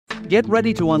Get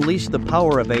ready to unleash the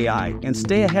power of AI and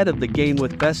stay ahead of the game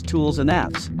with best tools and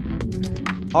apps.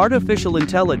 Artificial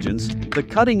intelligence, the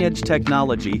cutting-edge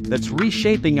technology that's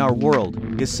reshaping our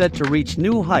world, is set to reach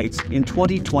new heights in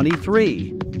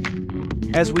 2023.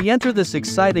 As we enter this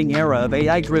exciting era of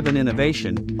AI-driven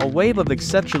innovation, a wave of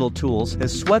exceptional tools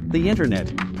has swept the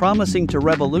internet, promising to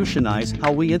revolutionize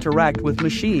how we interact with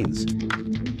machines.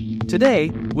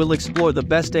 Today, we'll explore the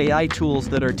best AI tools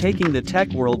that are taking the tech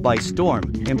world by storm,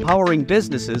 empowering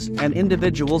businesses and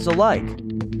individuals alike.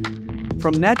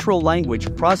 From natural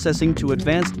language processing to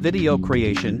advanced video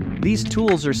creation, these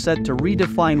tools are set to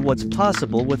redefine what's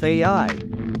possible with AI.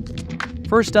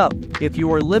 First up, if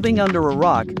you are living under a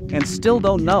rock and still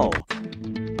don't know,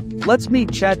 let's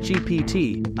meet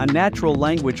ChatGPT, a natural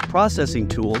language processing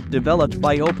tool developed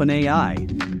by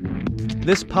OpenAI.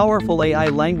 This powerful AI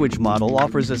language model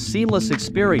offers a seamless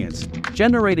experience,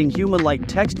 generating human-like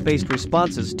text-based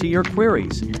responses to your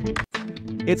queries.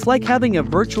 It's like having a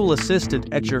virtual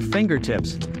assistant at your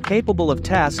fingertips, capable of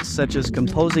tasks such as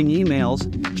composing emails,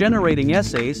 generating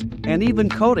essays, and even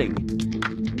coding.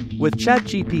 With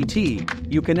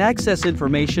ChatGPT, you can access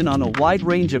information on a wide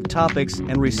range of topics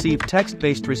and receive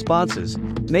text-based responses,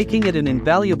 making it an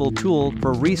invaluable tool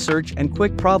for research and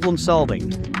quick problem-solving.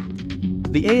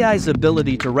 The AI's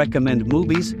ability to recommend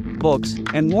movies, books,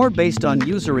 and more based on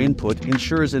user input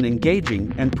ensures an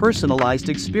engaging and personalized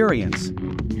experience.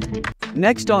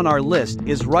 Next on our list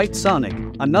is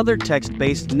WriteSonic, another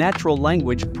text-based natural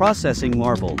language processing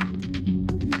marvel.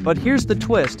 But here's the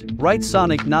twist,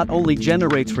 WriteSonic not only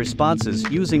generates responses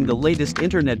using the latest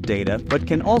internet data but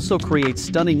can also create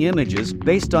stunning images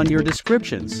based on your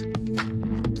descriptions.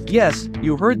 Yes,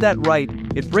 you heard that right,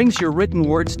 it brings your written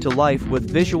words to life with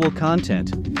visual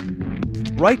content.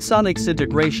 WriteSonic's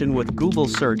integration with Google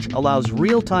Search allows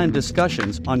real-time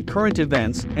discussions on current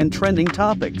events and trending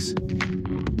topics.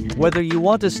 Whether you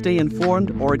want to stay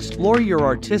informed or explore your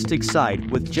artistic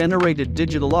side with generated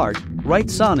digital art,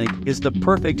 WriteSonic is the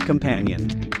perfect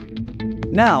companion.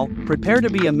 Now, prepare to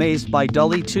be amazed by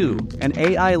DALL-E 2, an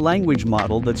AI language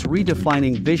model that's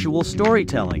redefining visual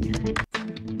storytelling.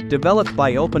 Developed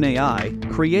by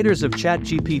OpenAI, creators of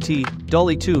ChatGPT,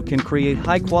 DALL-E 2 can create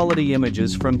high-quality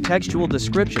images from textual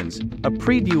descriptions, a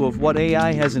preview of what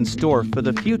AI has in store for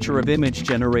the future of image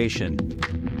generation.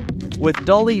 With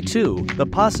DALL-E 2, the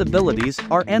possibilities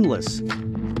are endless.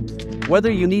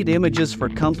 Whether you need images for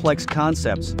complex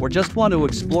concepts or just want to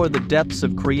explore the depths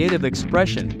of creative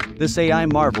expression, this AI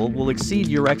marvel will exceed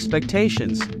your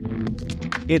expectations.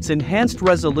 Its enhanced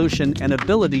resolution and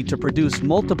ability to produce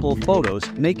multiple photos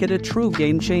make it a true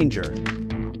game changer.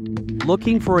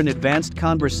 Looking for an advanced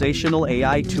conversational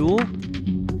AI tool?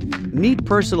 Meet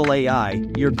Personal AI,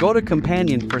 your go-to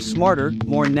companion for smarter,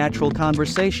 more natural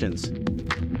conversations.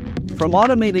 From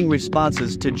automating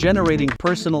responses to generating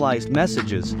personalized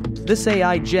messages, this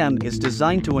AI gem is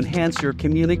designed to enhance your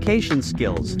communication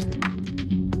skills.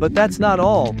 But that's not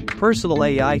all. Personal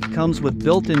AI comes with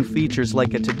built-in features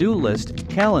like a to-do list,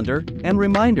 calendar, and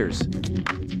reminders.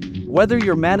 Whether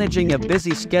you're managing a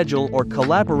busy schedule or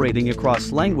collaborating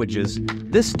across languages,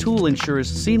 this tool ensures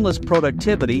seamless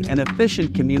productivity and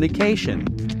efficient communication.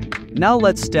 Now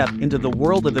let's step into the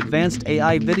world of advanced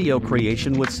AI video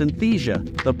creation with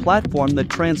Synthesia, the platform that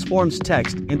transforms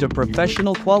text into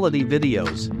professional-quality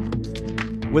videos.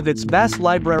 With its vast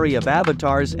library of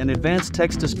avatars and advanced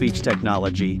text-to-speech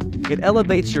technology, it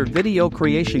elevates your video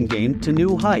creation game to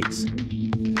new heights.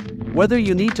 Whether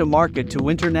you need to market to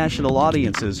international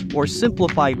audiences or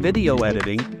simplify video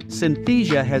editing,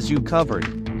 Synthesia has you covered.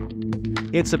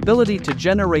 Its ability to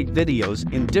generate videos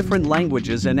in different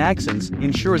languages and accents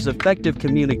ensures effective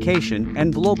communication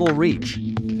and global reach.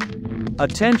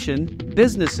 Attention,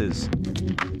 businesses!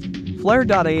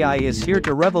 Flare.ai is here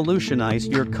to revolutionize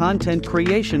your content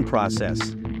creation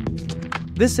process.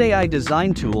 This AI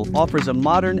design tool offers a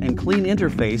modern and clean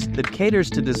interface that caters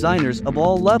to designers of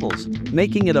all levels,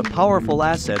 making it a powerful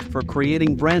asset for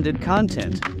creating branded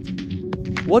content.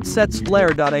 What sets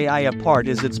Flare.ai apart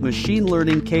is its machine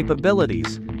learning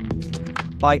capabilities.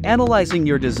 By analyzing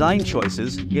your design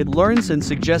choices, it learns and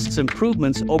suggests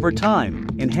improvements over time,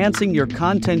 enhancing your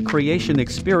content creation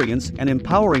experience and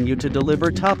empowering you to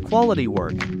deliver top-quality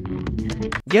work.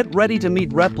 Get ready to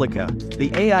meet Replica,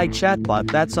 the AI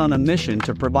chatbot that's on a mission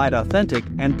to provide authentic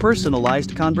and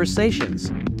personalized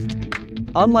conversations.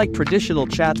 Unlike traditional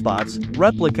chatbots,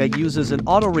 Replica uses an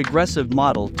autoregressive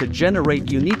model to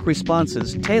generate unique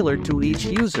responses tailored to each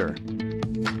user.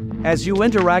 As you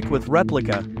interact with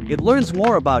Replica, it learns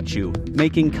more about you,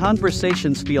 making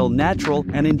conversations feel natural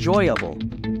and enjoyable.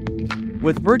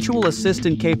 With virtual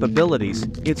assistant capabilities,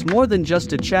 it's more than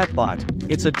just a chatbot,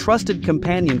 it's a trusted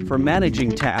companion for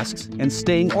managing tasks and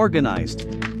staying organized.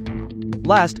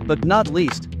 Last but not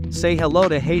least, say hello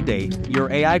to Heyday,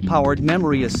 your AI-powered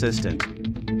memory assistant.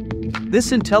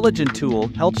 This intelligent tool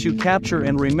helps you capture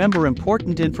and remember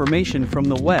important information from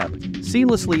the web,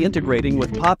 seamlessly integrating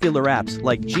with popular apps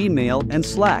like Gmail and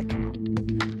Slack.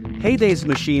 Heyday's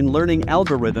machine learning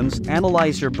algorithms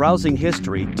analyze your browsing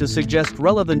history to suggest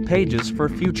relevant pages for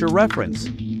future reference.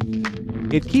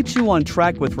 It keeps you on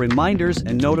track with reminders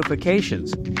and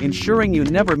notifications, ensuring you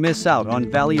never miss out on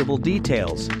valuable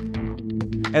details.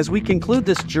 As we conclude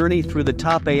this journey through the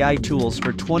top AI tools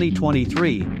for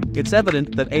 2023, it's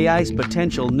evident that AI's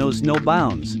potential knows no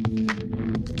bounds.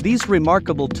 These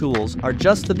remarkable tools are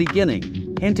just the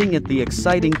beginning, hinting at the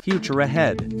exciting future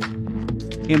ahead.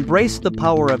 Embrace the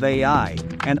power of AI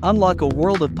and unlock a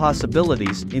world of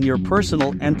possibilities in your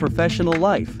personal and professional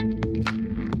life.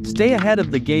 Stay ahead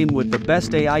of the game with the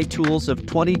best AI tools of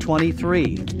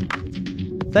 2023.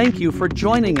 Thank you for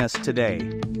joining us today.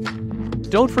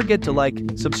 Don't forget to like,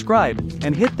 subscribe,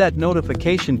 and hit that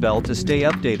notification bell to stay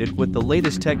updated with the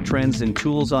latest tech trends and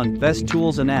tools on Best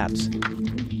Tools and Apps.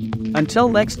 Until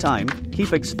next time,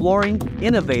 keep exploring,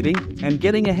 innovating, and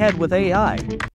getting ahead with AI.